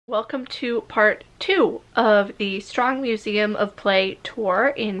Welcome to part 2 of the Strong Museum of Play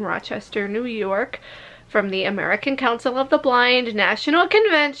tour in Rochester, New York from the American Council of the Blind National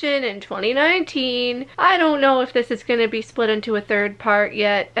Convention in 2019. I don't know if this is going to be split into a third part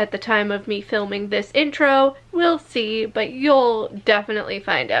yet at the time of me filming this intro. We'll see, but you'll definitely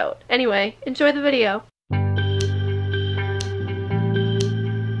find out. Anyway, enjoy the video.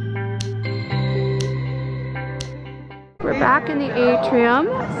 We're back in the atrium,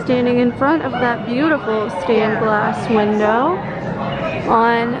 standing in front of that beautiful stained glass window.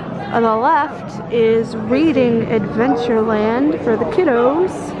 On the left is Reading Adventureland for the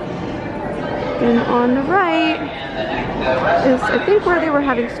kiddos. And on the right is, I think, where they were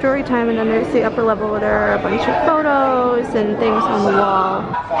having story time, and then there's the upper level where there are a bunch of photos and things on the wall.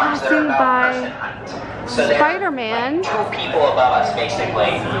 Passing by Spider-Man. 2 people above us,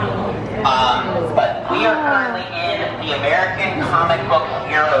 basically. But we are currently in the American Comic Book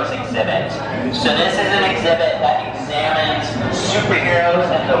Heroes exhibit. So this is an exhibit that examines superheroes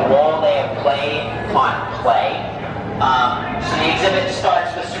and the role they have played on play. So the exhibit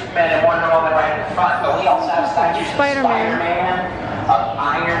starts with Superman and Wonder Woman right in front, but we also have statues of Spider-Man, of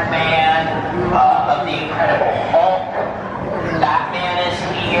Iron Man, of the Incredible Hulk. Batman is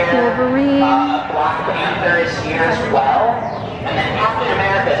here. Wolverine. Black Panther is here as well. And then Captain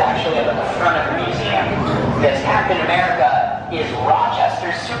America is actually up at the front of the museum, because Captain America is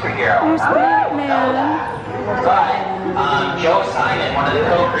Rochester's superhero. There's Batman. But Joe Simon, one of the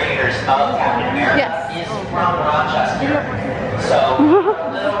co-creators of Captain America, is from Rochester. So a little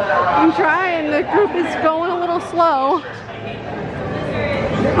bit of I'm trying. The group is going a little slow.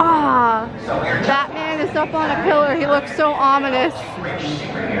 Ah, Batman is up on a pillar. He looks so ominous.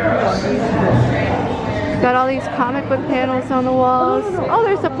 Got all these comic book panels on the walls. Oh,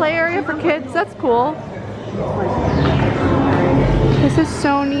 there's a play area for kids. That's cool. This is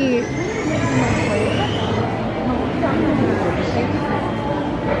so neat.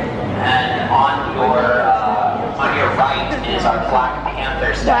 And on your right is our Black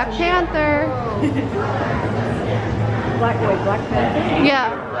Panther statue. Black Panther. Black Panther?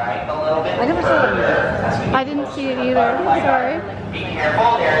 Yeah. Right, a little bit. I never saw it. I didn't see it either. Sorry. Be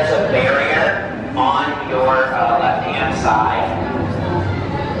careful, there is a barrier on your left-hand side.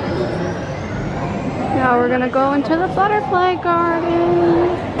 Now we're gonna go into the butterfly garden.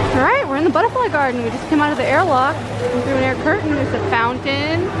 Alright, we're in the butterfly garden. We just came out of the airlock. Through an air curtain, there's a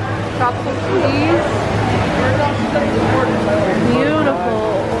fountain, tropical trees,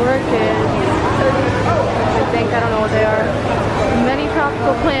 beautiful orchids. I don't know what they are. Many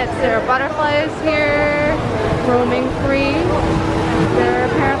tropical plants. There are butterflies here, roaming free. There are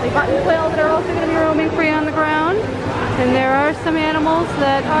apparently button quails that are also going to be roaming free on the ground. And there are some animals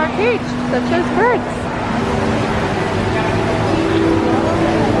that are caged, such as birds.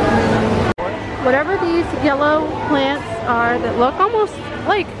 Whatever these yellow plants are that look almost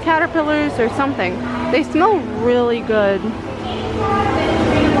like caterpillars or something, they smell really good.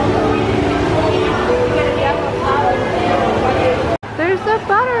 There's a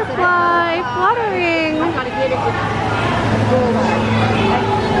butterfly fluttering. I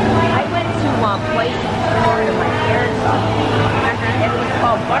went to places in my parents' and it was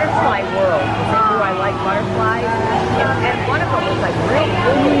called Butterfly World, because they knew I like butterflies. And one of them was like real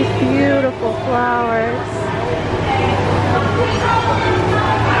cool. These beautiful flowers.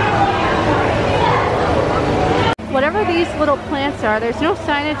 Whatever these little plants are, there's no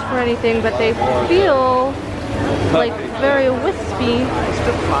signage for anything, but they feel like very wispy.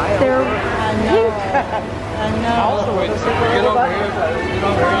 They're pink.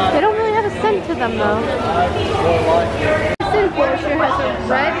 They don't really have a scent to them though. This enclosure has a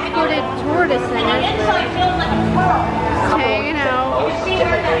red-footed tortoise in it. It's hanging out. The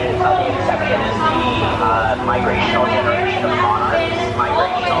exception is the migrational generation of monarchs.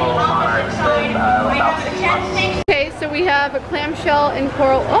 Migrational monarchs live about 6 months. Okay, so we have a clamshell and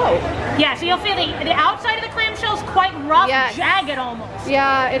coral. Oh! Yeah, so you'll feel the outside of the clamshell is quite rough, Yes. jagged almost.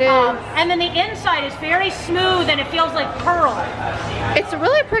 Yeah, it is. And then the inside is very smooth and it feels like pearl. It's a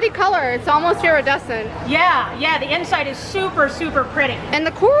really pretty color. It's almost iridescent. Yeah, the inside is super, super pretty. And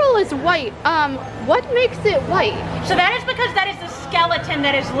the coral is white. What makes it white? So that is because that is the skeleton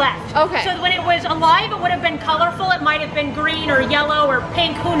that is left. Okay. So when it was alive, it would have been colorful. It might have been green or yellow or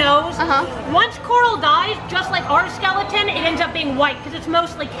pink, who knows. Once coral dies, just like our skeleton, it ends up being white because it's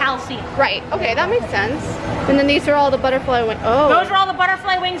mostly calcium. Right, okay, that makes sense. And then these are all the butterfly wings. Oh. Those are all the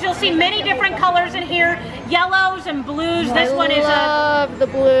butterfly wings. You'll see many different colors in here. Yellows and blues. This one is I love the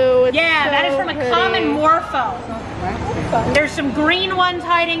blue. It's yeah, so that is from a pretty. common morpho. There's some green ones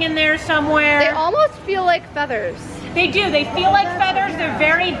hiding in there somewhere. They almost feel like feathers. They do. They feel like feathers. They're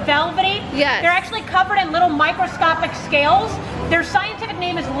very velvety. Yes. They're actually covered in little microscopic scales. Their scientific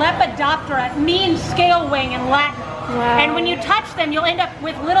name is Lepidoptera. It means scale wing in Latin. Wow. And when you touch them, you'll end up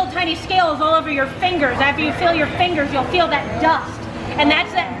with little tiny scales all over your fingers. After you feel your fingers, you'll feel that dust. And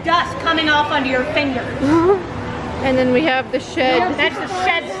that's that dust coming off onto your fingers. And then we have the shed. That's the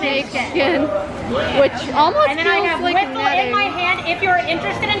shed snake skin, which almost and then feels I have like Whiffle netting. in my hand. If you're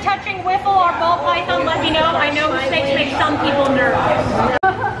interested in touching Whiffle or ball python, let me know. I know snakes make some people nervous.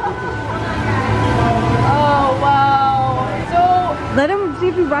 Oh wow! So Let him see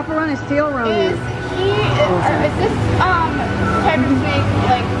if you wrap around his tail around you. is this type of snake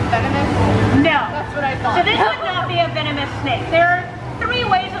like venomous? No. That's what I thought. So this would not be a venomous snake. There are 3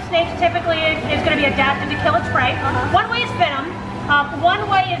 ways a snake typically is going to be adapted to kill its prey. One way is venom. One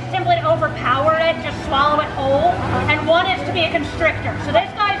way is simply to overpower it, just swallow it whole. And one is to be a constrictor. So this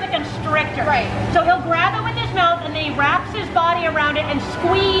guy's a constrictor. Right. So he'll grab it with his mouth and then he wraps his body around it and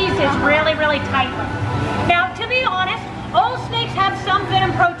squeezes really, really tightly. Now, to be honest, all snakes have some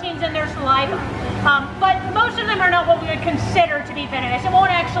venom proteins in their saliva. But most of them are not what we would consider to be venomous. It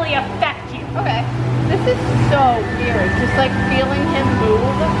won't actually affect you. Okay. This is so weird. Just like feeling him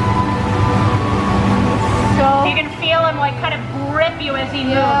move. So You can feel him like kind of grip you as he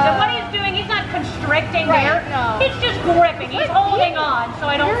moves. Yeah. And what he's doing, he's not constricting Right, there. no. He's just gripping. He's holding on so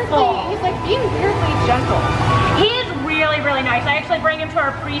I don't fall. He's like being weirdly gentle. He is really, really nice. I actually bring him to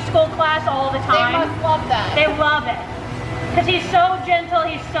our preschool class all the They time. must love that. They love it. Because he's so gentle,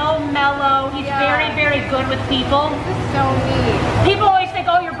 he's so mellow, he's Yeah. very, very good with people. This is so neat. People always think,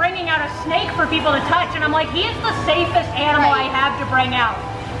 oh, you're bringing out a snake for people to touch. And I'm like, he is the safest animal I Right. have to bring out.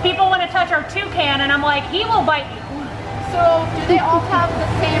 People want to touch our toucan, and I'm like, he will bite you. So do they all have the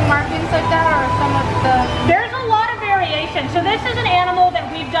same markings like that, or some of the? There's a lot of variation. So this is an animal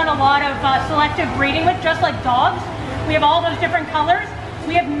that we've done a lot of selective breeding with, just like dogs. We have all those different colors.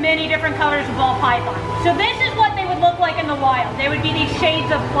 We have many different colors of ball python. So this is what they would look like in the wild. They would be these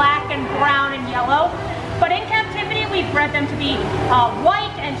shades of black and brown and yellow. But in captivity, we've bred them to be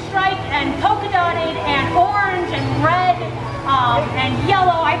white and striped and polka dotted and orange and red and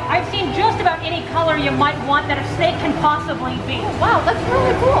yellow. I've seen just about any color you might want that a snake can possibly be. Wow, that's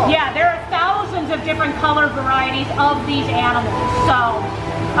really cool. Yeah, there are thousands of different color varieties of these animals. So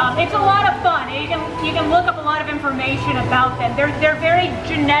it's a lot of fun. You can look up a lot of information about them. They're very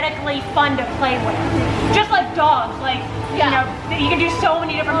genetically fun to play with. Just like dogs, like you know, you can do so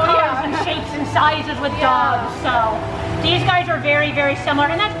many different colors and shapes and sizes with dogs. So these guys are very, very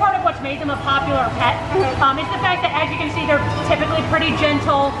similar, and that's part of what's made them a popular pet. It's the fact that, as you can see, they're typically pretty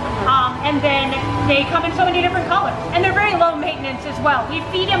gentle, and then they come in so many different colors, and they're very low maintenance as well. We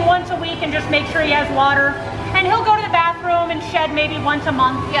feed him once a week and just make sure he has water, and he'll go to the bathroom and shed maybe once a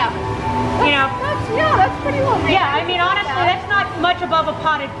month. Yeah. You know. That's pretty low maintenance. Yeah, I mean, honestly, that's not much above a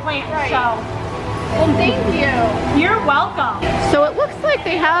potted plant. Right. So. Well, thank you. You're welcome. So it looks like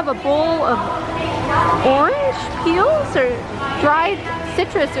they have a bowl of orange peels or dried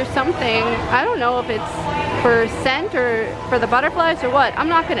citrus or something. I don't know if it's for scent or for the butterflies or what. I'm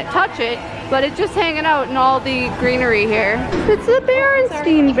not going to touch it, but it's just hanging out in all the greenery here. It's the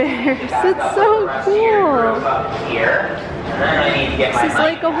Berenstain Bears. It's so cool. This is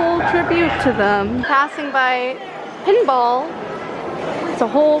like a whole tribute to them. Passing by pinball. It's a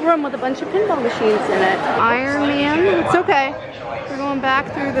whole room with a bunch of pinball machines in it. Iron Man. It's okay. We're going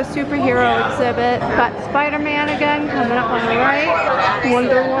back through the superhero exhibit. Got Spider-Man again coming up on the right.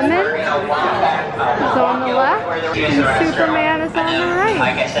 Wonder Woman is on the left. And Superman is on the right.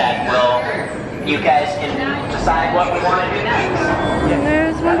 Like I said, you guys can decide what we want to do next. And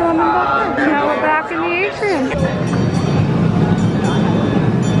there's Wonder Woman back there. Now we're back in the atrium.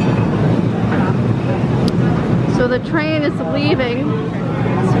 So the train is leaving.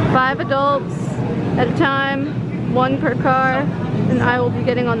 It's 5 adults at a time, 1 per car, and I will be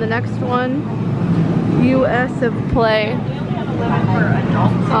getting on the next one. US of Play.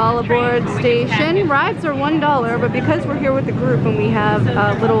 All aboard station. Rides are $1, but because we're here with the group and we have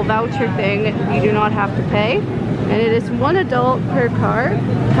a little voucher thing, we do not have to pay. And it is 1 adult per car.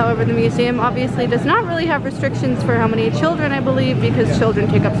 However, the museum obviously does not really have restrictions for how many children, I believe, because children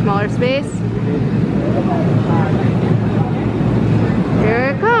take up smaller space. Here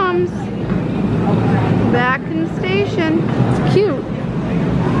it comes. Back in the station. It's cute.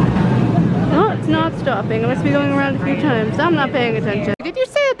 No, it's not stopping. It must be going around a few times. I'm not paying attention. Did you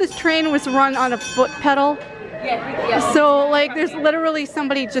say that this train was run on a foot pedal? Yeah. So like there's literally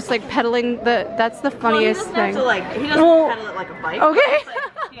somebody just like pedaling the, that's the funniest thing. He doesn't pedal it like a bike. Okay.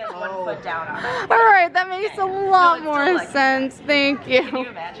 He has 1 foot down on it. All right, that makes a lot more sense. Thank you. Can you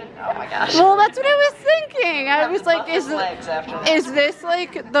imagine? Oh my gosh. Well, that's what I was thinking. I was like, is this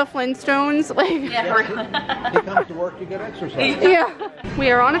like the Flintstones? Like, Yeah, really. He comes to work to get exercise. yeah.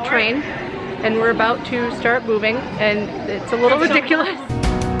 We are on a train and we're about to start moving and it's a little ridiculous.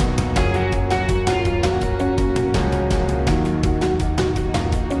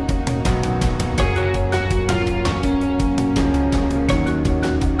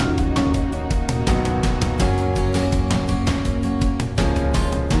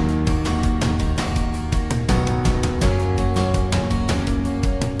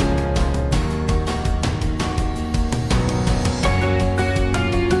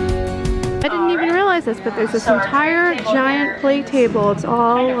 This, but there's this entire giant play table. It's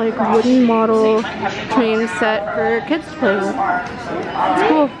all like wooden model train set for kids to play with.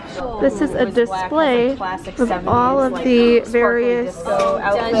 It's cool. This is a display of all of the various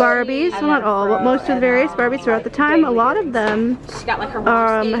Barbies. Well, not all, but most of the various Barbies throughout the time. A lot of them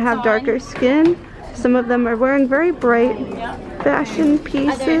have darker skin. Some of them are wearing very bright fashion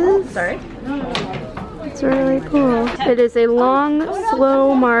pieces. Sorry. It's really cool. It is a long,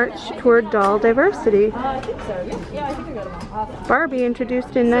 slow march toward doll diversity. Barbie,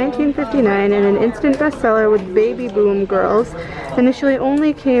 introduced in 1959 and an instant bestseller with baby boom girls, initially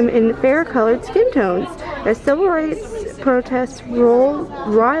only came in fair-colored skin tones. As civil rights protests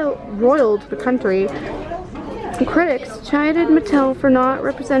roiled the country, critics chided Mattel for not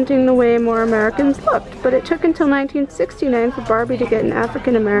representing the way more Americans looked, but it took until 1969 for Barbie to get an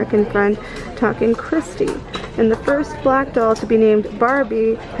African-American friend talking Christie. And the first black doll to be named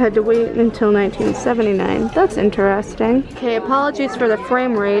Barbie had to wait until 1979. That's interesting. Okay, apologies for the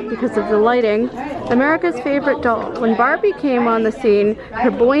frame rate because of the lighting. America's favorite doll. When Barbie came on the scene, her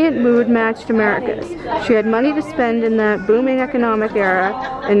buoyant mood matched America's. She had money to spend in that booming economic era,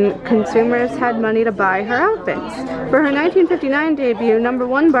 and consumers had money to buy her outfits. For her 1959 debut,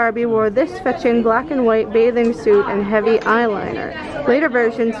 #1 Barbie wore this fetching black and white bathing suit and heavy eyeliner. Later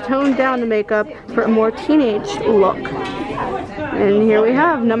versions toned down the makeup for a more teenage look. And here we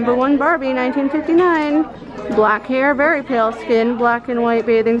have #1 Barbie, 1959. Black hair, very pale skin, black and white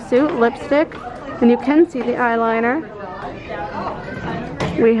bathing suit, lipstick, and you can see the eyeliner.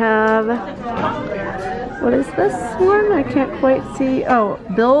 We have, what is this one? I can't quite see. Oh,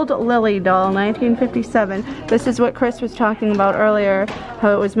 Build Lily doll, 1957. This is what Chris was talking about earlier,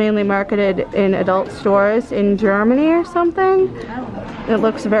 how it was mainly marketed in adult stores in Germany or something. It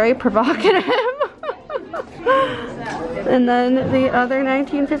looks very provocative. And then the other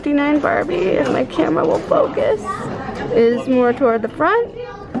 1959 Barbie, if my camera will focus, is more toward the front.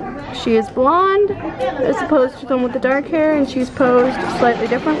 She is blonde, as opposed to the one with the dark hair, and she's posed slightly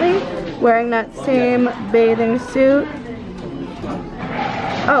differently, wearing that same bathing suit.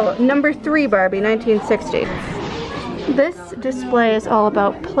 Oh, #3 Barbie, 1960. This display is all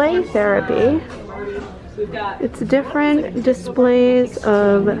about play therapy. It's different displays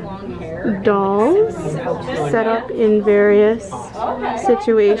of dolls set up in various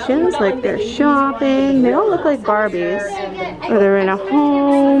situations, like they're shopping. They all look like Barbies, or they're in a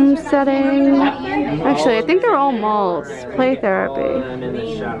home setting. Actually, I think they're all malls. Play therapy.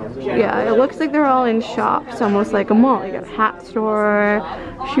 Yeah, it looks like they're all in shops, almost like a mall. You got a hat store,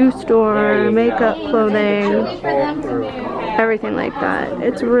 shoe store, makeup, clothing, everything like that.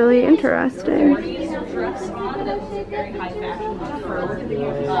 It's really interesting.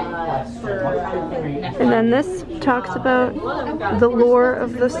 And then this talks about the lure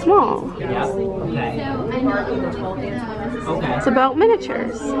of the small. It's about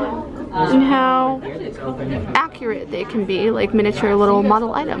miniatures and how accurate they can be, like miniature little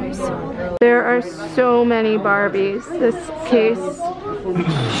model items. There are so many Barbies. This case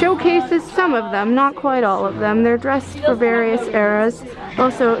showcases some of them, not quite all of them. They're dressed for various eras.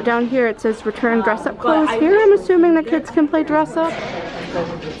 Also, down here it says return dress-up clothes. Here I'm assuming the kids can play dress-up.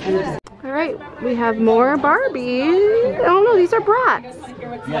 Alright, we have more Barbies. Oh no, these are Bratz.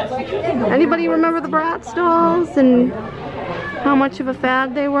 Anybody remember the Bratz dolls and how much of a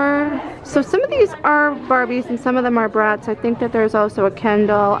fad they were? So some of these are Barbies and some of them are Bratz. I think that there's also a Ken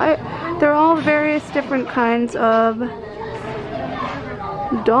doll. They're all various different kinds of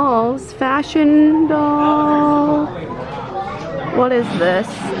dolls. Fashion doll. What is this?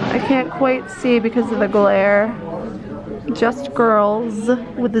 I can't quite see because of the glare. Just Girls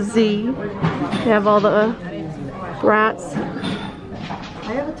with a Z. They have all the Bratz.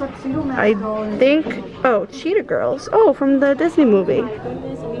 I think, oh, Cheetah Girls. Oh, from the Disney movie.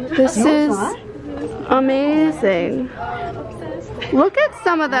 This is amazing. Look at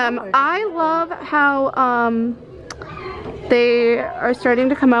some of them. I love how They are starting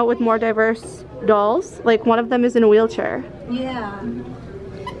to come out with more diverse dolls. Like one of them is in a wheelchair. Yeah.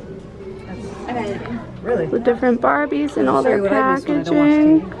 Really? With different Barbies and all their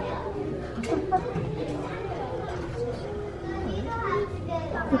packaging.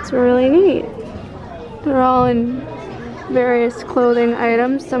 It's really neat. They're all in various clothing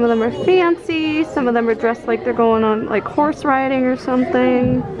items. Some of them are fancy, some of them are dressed like they're going on like horse riding or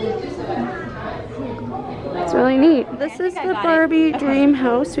something. It's really neat. This is the Barbie dream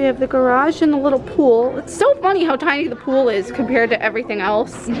house. We have the garage and the little pool. It's so funny how tiny the pool is compared to everything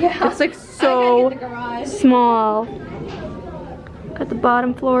else. Yeah. It's like so small. Got the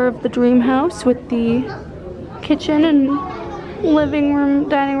bottom floor of the dream house with the kitchen and living room,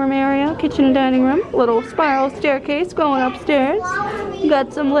 dining room area, kitchen and dining room. Little spiral staircase going upstairs.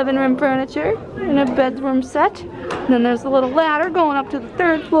 Got some living room furniture and a bedroom set. And then there's a little ladder going up to the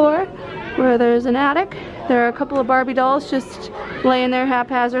 3rd floor where there's an attic. There are a couple of Barbie dolls just laying there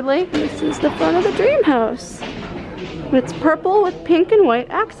haphazardly. This is the front of the dream house. It's purple with pink and white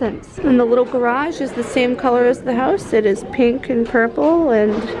accents. And the little garage is the same color as the house. It is pink and purple,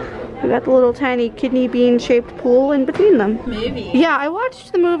 and we got the little tiny kidney bean shaped pool in between them. Maybe. Yeah, I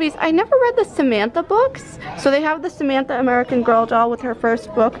watched the movies. I never read the Samantha books. So they have the Samantha American Girl doll with her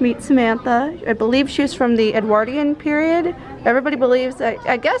first book, Meet Samantha. I believe she's from the Edwardian period. Everybody believes that,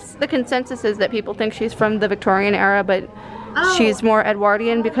 I guess the consensus is that people think she's from the Victorian era, but she's more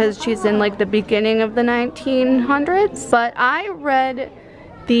Edwardian because she's in like the beginning of the 1900s. But I read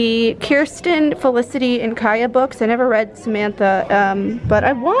the Kirsten, Felicity, and Kaya books. I never read Samantha, but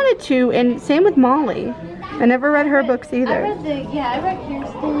I wanted to, and same with Molly. I never read her books either. I read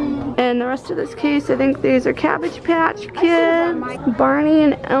Kirsten. And the rest of this case, I think these are Cabbage Patch Kids, Barney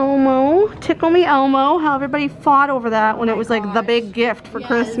and Elmo. Tickle Me Elmo, how everybody fought over that when it was like the big gift for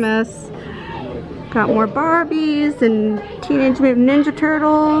Christmas. Got more Barbies and Teenage Mutant Ninja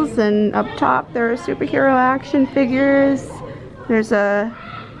Turtles, and up top there are superhero action figures. There's a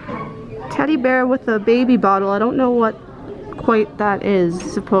teddy bear with a baby bottle. I don't know what quite that is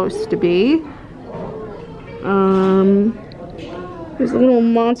supposed to be. There's a little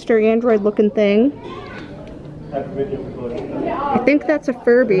monster android looking thing. I think that's a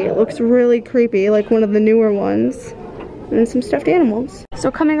Furby. It looks really creepy, like one of the newer ones. And some stuffed animals. So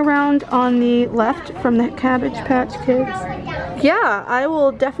coming around on the left from the Cabbage Patch Kids. Yeah, I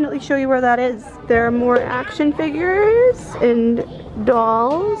will definitely show you where that is. There are more action figures and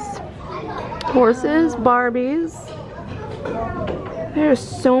dolls, horses, Barbies. There's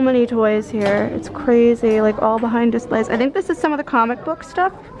so many toys here. It's crazy, like all behind displays. I think this is some of the comic book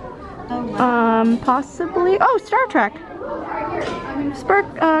stuff. Possibly. Oh, Star Trek.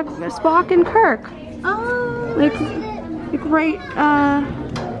 Spock and Kirk. Oh. Like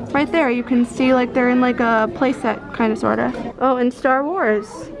right there, you can see like they're in like a playset, kind of, sorta. Oh, and Star Wars.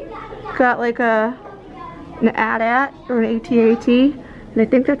 Got like an AT-AT or an AT-AT, and I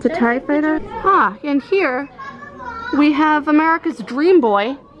think that's a TIE fighter. Ah, and here we have America's Dream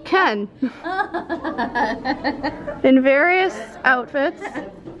Boy, Ken. In various outfits.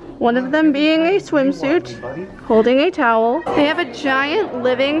 One of them being a swimsuit, holding a towel. They have a giant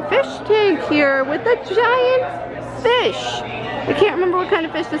living fish tank here with a giant fish. I can't remember what kind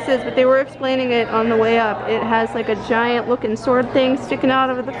of fish this is, but they were explaining it on the way up. It has like a giant looking sword thing sticking out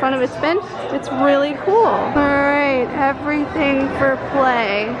of the front of its fin. It's really cool. All right, everything for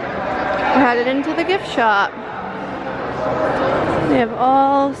play. We're headed into the gift shop. They have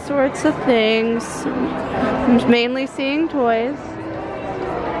all sorts of things. I'm mainly seeing toys.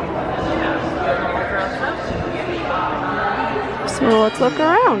 So let's look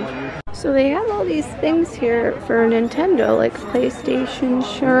around. So they have all these things here for Nintendo, like PlayStation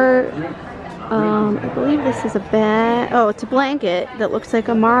shirt. I believe this is a bag. Oh, it's a blanket that looks like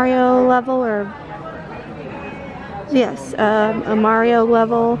a Mario level, or yes, a Mario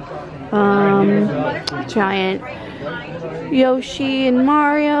level. Giant Yoshi and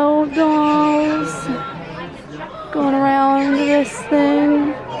Mario dolls going around this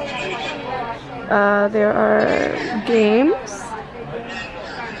thing. There are games.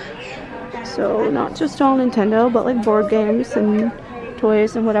 So not just all Nintendo, but like board games and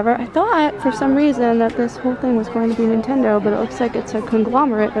toys and whatever. I thought for some reason that this whole thing was going to be Nintendo, but it looks like it's a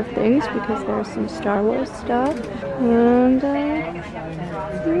conglomerate of things because there's some Star Wars stuff. And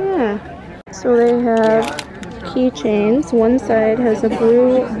yeah. So they have keychains. One side has a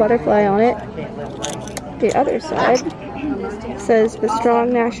blue butterfly on it. The other side says the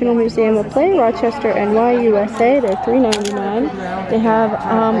Strong National Museum of Play, Rochester, NY, USA. They're $3.99. They have,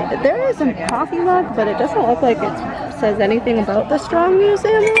 there is a coffee mug, but it doesn't look like it says anything about the Strong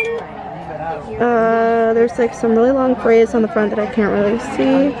Museum on it. There's like some really long phrase on the front that I can't really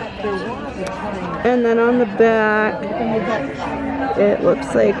see. And then on the back, it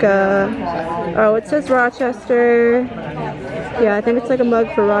looks like, oh, it says Rochester. Yeah, I think it's like a mug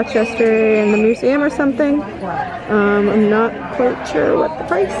for Rochester in the museum or something. I'm not quite sure what the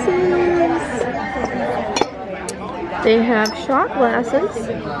price is. They have shot glasses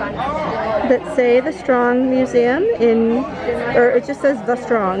that say The Strong Museum in, or it just says The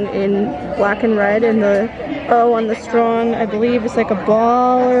Strong in black and red, and the O on the Strong, I believe, is like a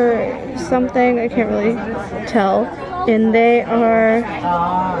ball or something. I can't really tell. And they are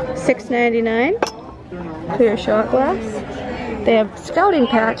 $6.99, clear shot glass. They have scouting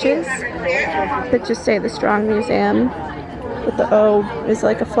patches that just say The Strong Museum, but the O is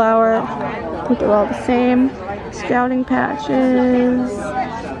like a flower. I think they're all the same. Scouting patches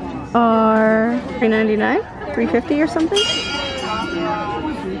are $3.99, $3.50 or something.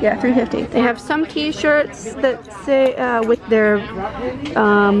 Yeah, $3.50. They have some t-shirts that say, with their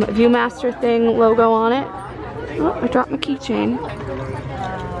Viewmaster thing logo on it. Oh, I dropped my keychain.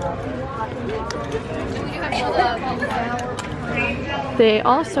 They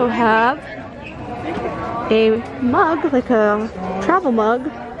also have a mug, like a travel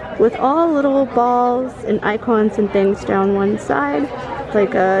mug, with all little balls and icons and things down one side,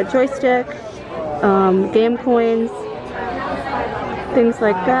 like a joystick, game coins, things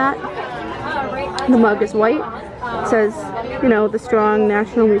like that. The mug is white. It says, you know, The Strong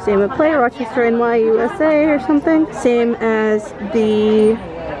National Museum of Play, Rochester, NY, USA, or something. Same as the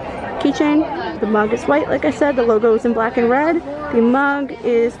keychain. The mug is white, like I said. The logo is in black and red. The mug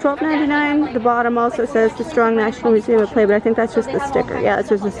is $12.99. The bottom also says The Strong National Museum of Play, but I think that's just the sticker. Yeah, it's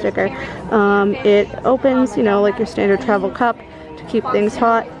just the sticker. It opens, you know, like your standard travel cup to keep things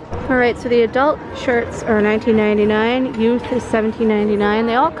hot. Alright, so the adult shirts are $19.99. Youth is $17.99.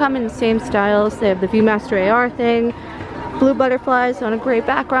 They all come in the same styles. They have the Viewmaster AR thing, blue butterflies on a gray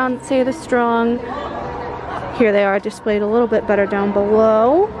background that say The Strong. Here they are displayed a little bit better down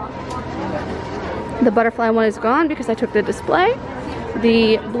below. The butterfly one is gone because I took the display.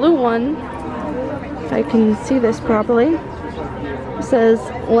 The blue one, if I can see this properly, says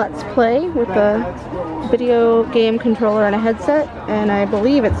Let's Play with a video game controller and a headset, and I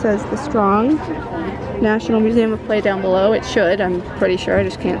believe it says The Strong National Museum of Play down below. It should, I'm pretty sure, I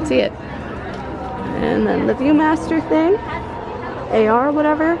just can't see it. And then the Viewmaster thing, AR,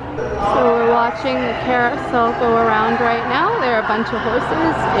 whatever. So we're watching the carousel go around right now. There are a bunch of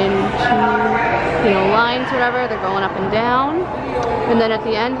horses in two, you know, lines or whatever. They're going up and down. And then at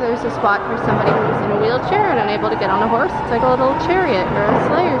the end, there's a spot for somebody who's in a wheelchair and unable to get on a horse. It's like a little chariot or a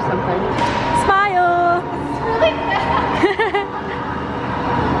sleigh or something. Smile!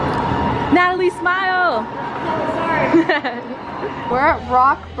 Natalie, smile! We're at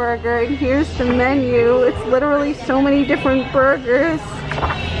ROCBurger, and here's the menu. It's literally so many different burgers.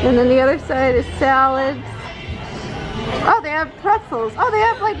 And then the other side is salads. Oh, they have pretzels. Oh, they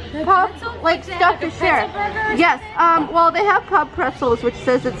have like pub, like stuff to share. Yes. Well, they have pub pretzels, which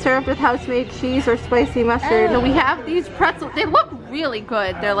says it's served with house-made cheese or spicy mustard. And we have these pretzels. They look really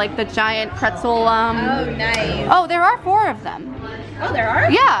good. They're like the giant pretzel. Oh, nice. Oh, there are 4 of them. Oh, there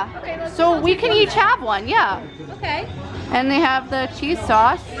are? Yeah. Okay, so we can each have one. Yeah. Okay. And they have the cheese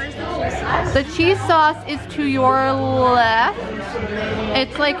sauce. Where's the cheese sauce? The cheese sauce is to your left.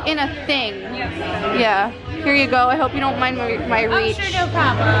 It's like in a thing. Yeah. Here you go. I hope you don't mind my reach. Oh, sure, no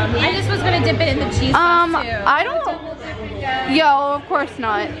problem. I just was gonna dip it in the cheese sauce too. I don't. Yo, of course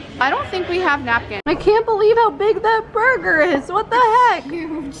not. I don't think we have napkins. I can't believe how big that burger is. What the heck?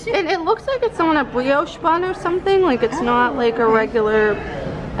 Huge. And it looks like it's on a brioche bun or something. Like it's not like a regular.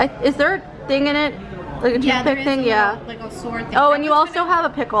 Is there a thing in it? Like a toothpick thing? Yeah. Like a sword thing. Oh, and you also have a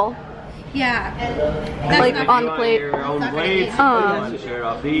pickle. Yeah. Like on the plate.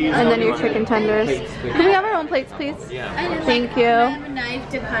 And then your chicken tenders. Can we have our own plates, please? Yeah. Thank you. I have a knife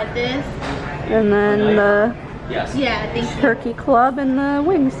to cut this. And then the turkey club and the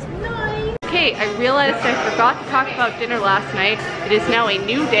wings. Nice. Okay, I realized I forgot to talk about dinner last night. It is now a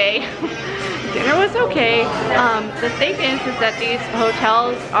new day. Dinner was okay. The thing is that these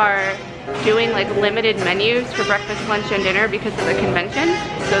hotels are doing like limited menus for breakfast, lunch, and dinner because of the convention.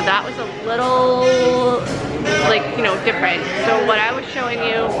 So that was a little, like, you know, different. So what I was showing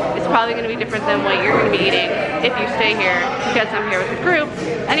you is probably going to be different than what you're going to be eating if you stay here because I'm here with a group.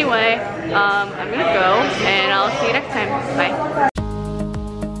 Anyway, I'm going to go and I'll see you next time. Bye.